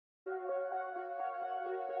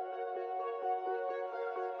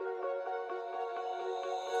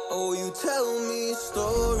Oh, you tell me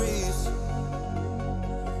stories,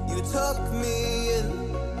 you tuck me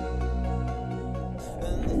in.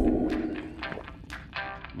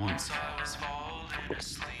 Once I was falling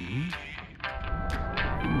asleep.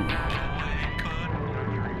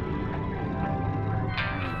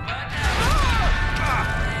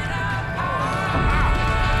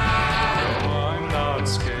 I'm not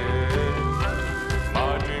scared.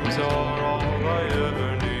 My dreams are all I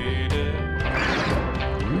ever needed.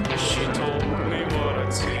 She told me what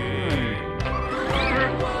I'd see.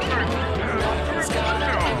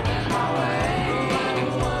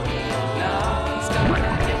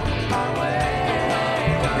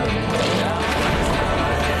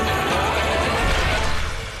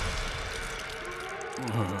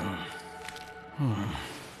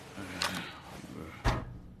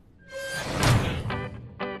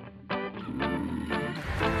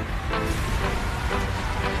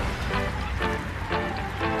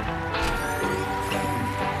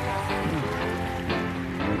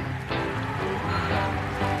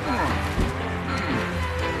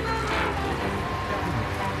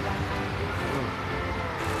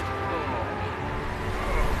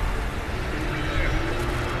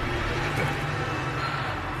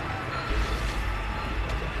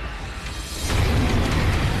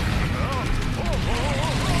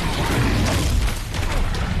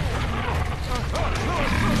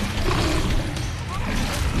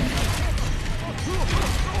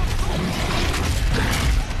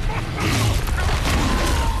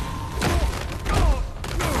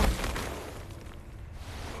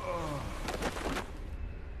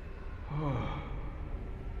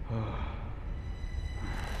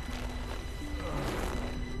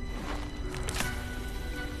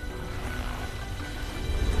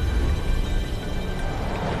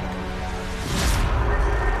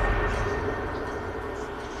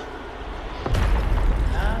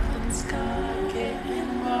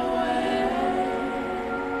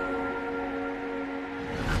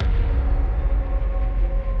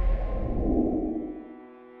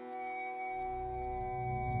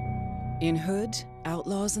 In Hood,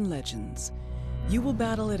 Outlaws and Legends, you will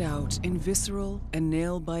battle it out in visceral and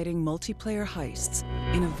nail-biting multiplayer heists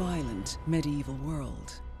in a violent medieval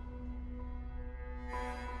world.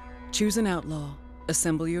 Choose an outlaw,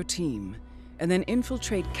 assemble your team, and then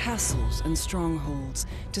infiltrate castles and strongholds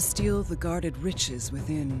to steal the guarded riches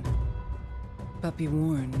within. But be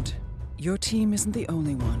warned, your team isn't the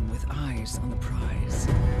only one with eyes on the prize.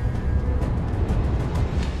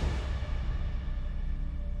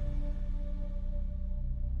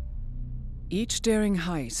 Each daring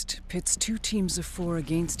heist pits 2 teams of 4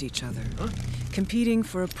 against each other, competing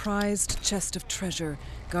for a prized chest of treasure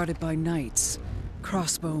guarded by knights,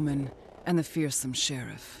 crossbowmen, and the fearsome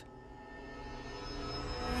sheriff.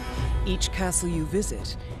 Each castle you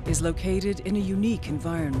visit is located in a unique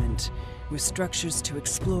environment, with structures to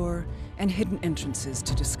explore and hidden entrances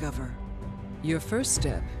to discover. Your first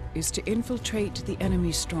step is to infiltrate the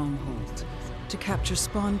enemy stronghold, to capture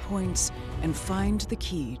spawn points and find the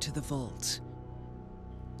key to the vault.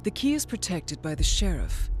 The key is protected by the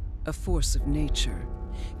sheriff, a force of nature,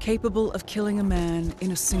 capable of killing a man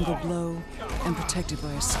in a single blow and protected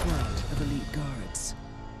by a squad of elite guards.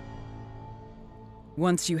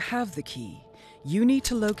 Once you have the key, you need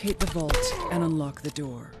to locate the vault and unlock the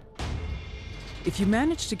door. If you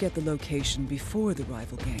manage to get the location before the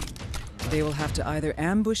rival gang, they will have to either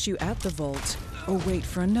ambush you at the vault or wait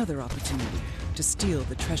for another opportunity to steal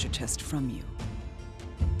the treasure chest from you.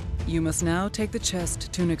 You must now take the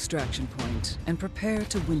chest to an extraction point and prepare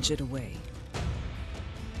to winch it away.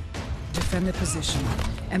 Defend the position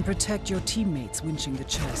and protect your teammates winching the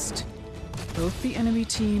chest. Both the enemy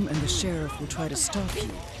team and the sheriff will try to stop you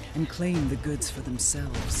and claim the goods for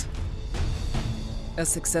themselves. A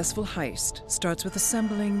successful heist starts with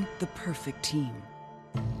assembling the perfect team.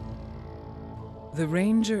 The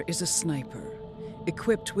Ranger is a sniper,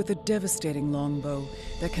 equipped with a devastating longbow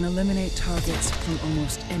that can eliminate targets from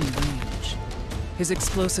almost any range. His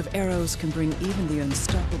explosive arrows can bring even the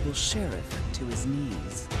unstoppable sheriff to his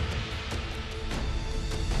knees.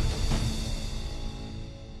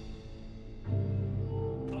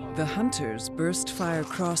 The Hunter's burst-fire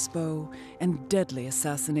crossbow and deadly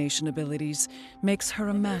assassination abilities makes her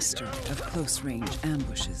a master of close-range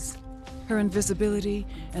ambushes. Her invisibility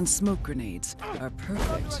and smoke grenades are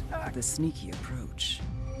perfect for the sneaky approach.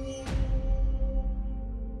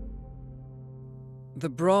 The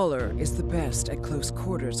Brawler is the best at close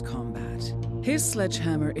quarters combat. His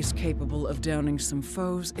sledgehammer is capable of downing some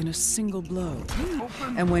foes in a single blow.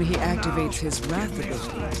 And when he activates his Wrath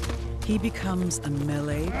ability, he becomes a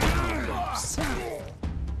melee powerhouse.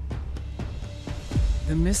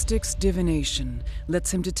 The Mystic's divination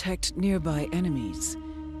lets him detect nearby enemies.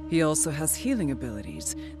 He also has healing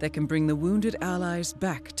abilities that can bring the wounded allies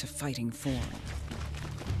back to fighting form.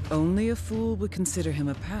 Only a fool would consider him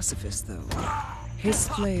a pacifist, though. His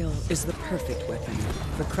flail is the perfect weapon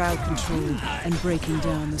for crowd control and breaking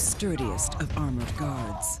down the sturdiest of armored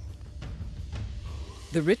guards.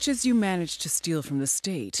 The riches you manage to steal from the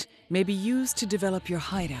state may be used to develop your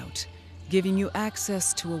hideout, giving you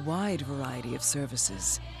access to a wide variety of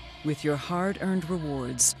services. With your hard-earned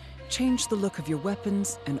rewards, change the look of your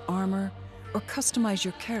weapons and armor, or customize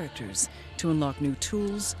your characters to unlock new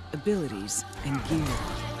tools, abilities, and gear.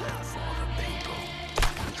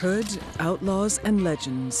 Hood, Outlaws, and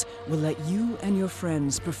Legends will let you and your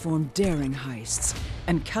friends perform daring heists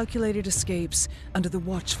and calculated escapes under the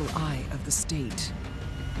watchful eye of the state.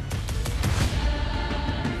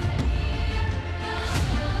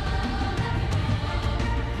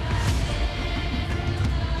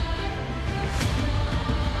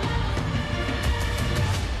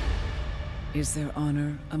 Is there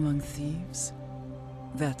honor among thieves?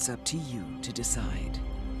 That's up to you to decide.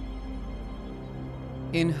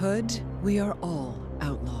 In Hood, we are all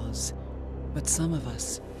outlaws, but some of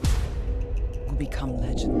us will become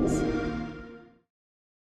legends.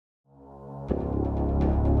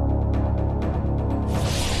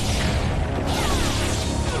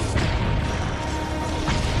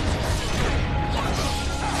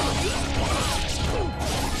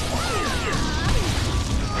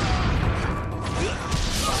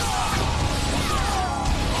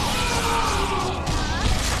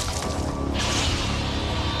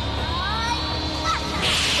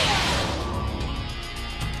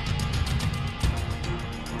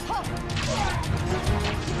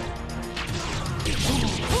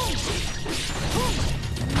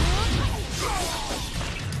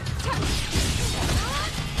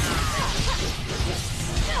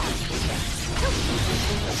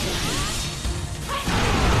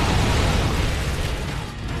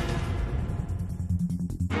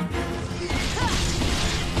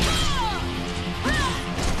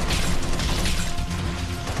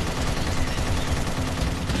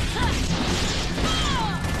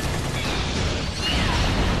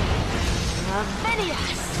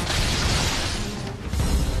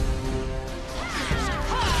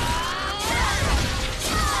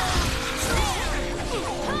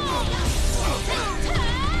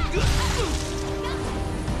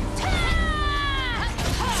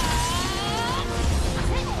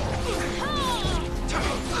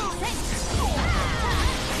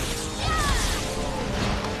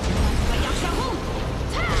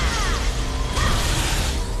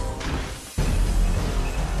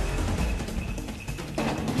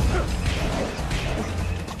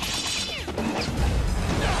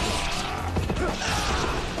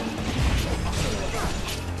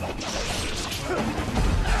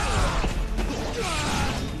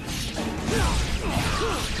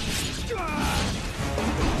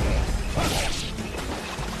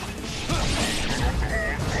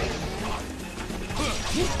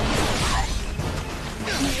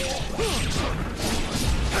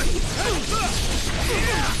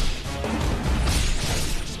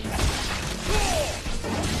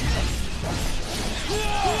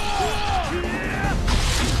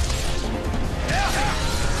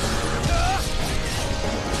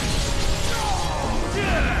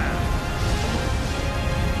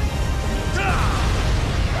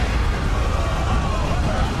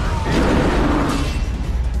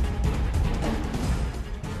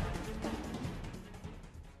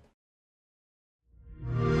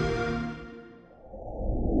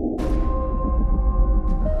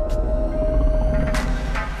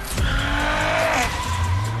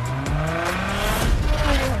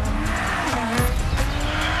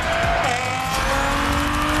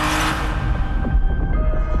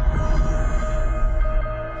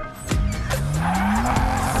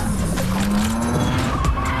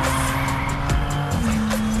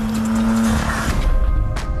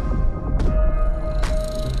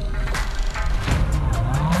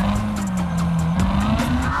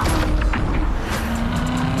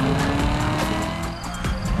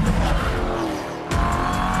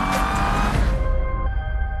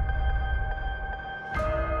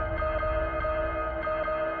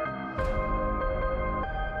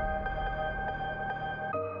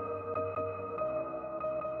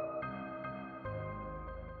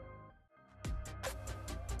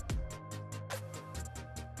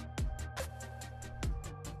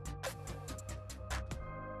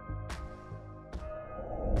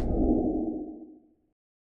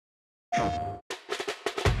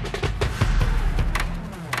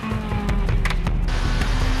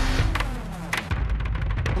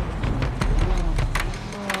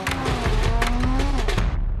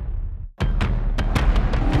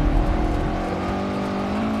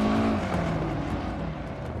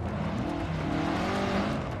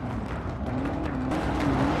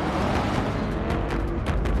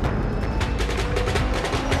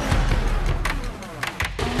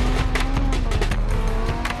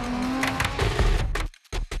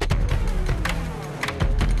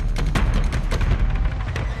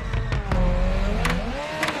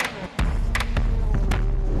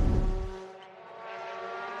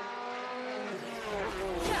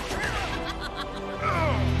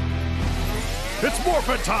 It's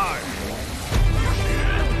morphin' time!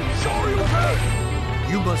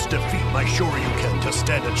 You must defeat my Shoryuken to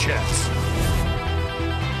stand a chance.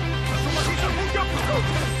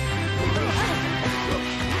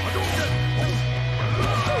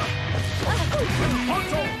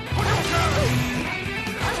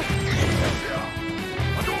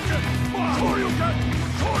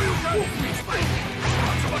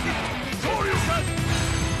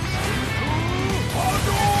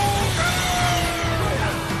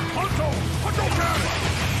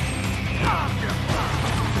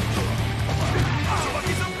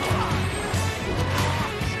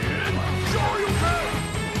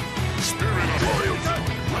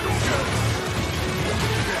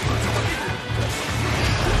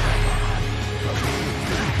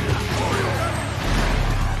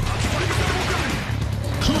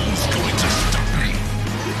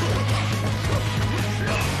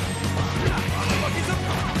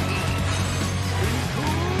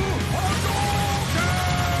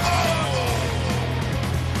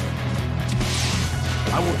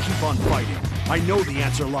 I will keep on fighting. I know the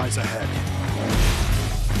answer lies ahead.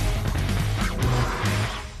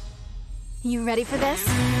 You ready for this?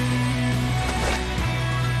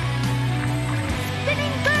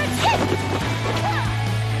 Spinning bird hit!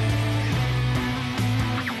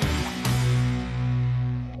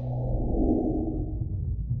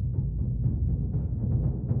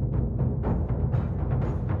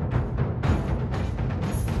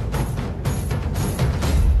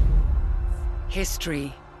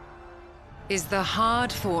 History is the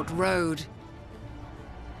hard-fought road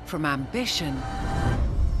from ambition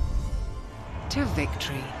to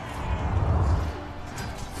victory.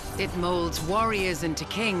 It molds warriors into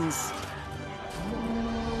kings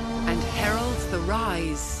and heralds the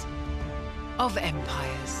rise of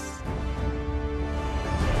empires.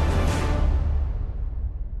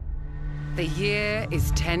 The year is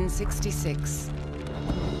 1066.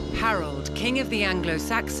 Harold, King of the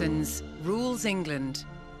Anglo-Saxons, rules England,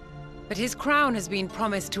 but his crown has been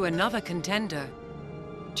promised to another contender,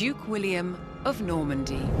 Duke William of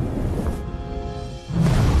Normandy.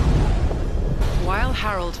 While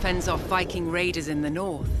Harold fends off Viking raiders in the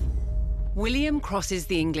north, William crosses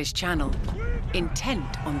the English Channel,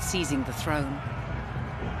 intent on seizing the throne.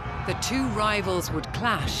 The two rivals would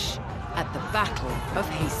clash at the Battle of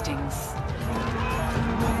Hastings.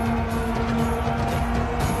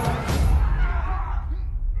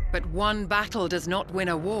 But one battle does not win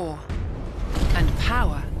a war, and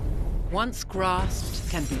power, once grasped,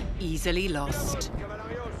 can be easily lost.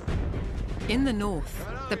 In the north,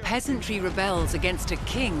 the peasantry rebels against a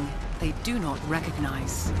king they do not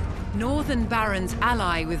recognize. Northern barons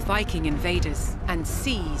ally with Viking invaders and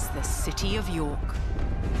seize the city of York.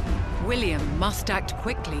 William must act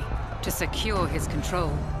quickly to secure his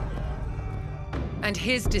control. And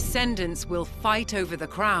his descendants will fight over the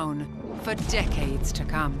crown for decades to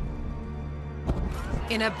come.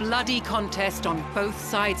 In a bloody contest on both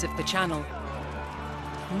sides of the Channel,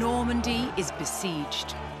 Normandy is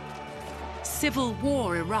besieged. Civil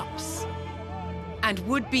war erupts, and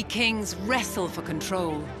would-be kings wrestle for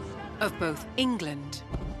control of both England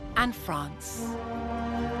and France.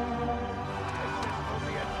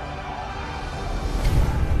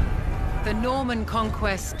 The Norman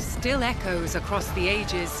conquest still echoes across the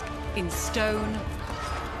ages in stone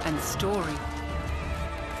and story.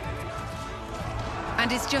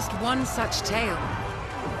 And is just one such tale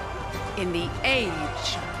in the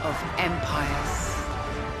Age of Empires.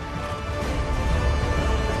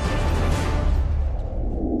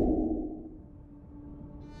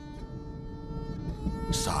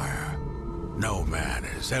 Sire, no man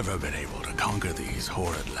has ever been able to conquer these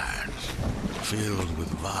horrid lands, filled with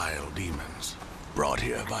vile demons, brought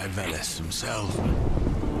here by Veles himself.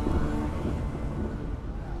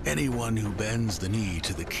 Anyone who bends the knee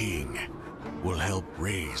to the king will help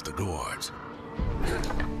raise the gourds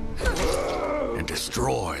and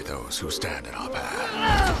destroy those who stand in our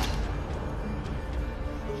path.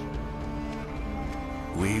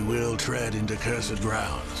 We will tread into cursed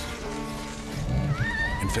grounds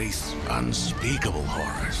and face unspeakable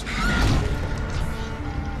horrors.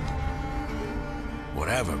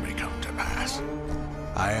 Whatever may come to pass,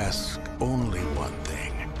 I ask only one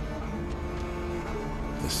thing: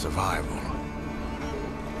 the survival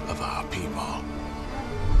of our people.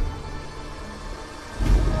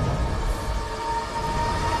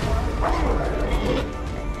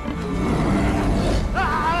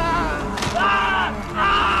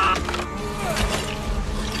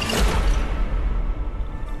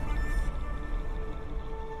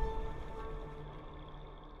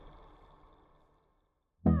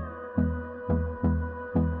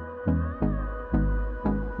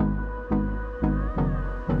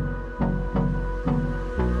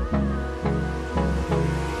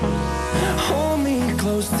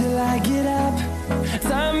 close till I get up.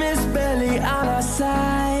 Time is barely on our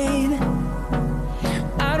side.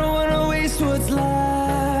 I don't wanna waste what's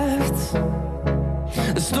left.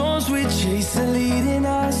 The storms we chase are leading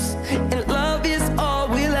us, and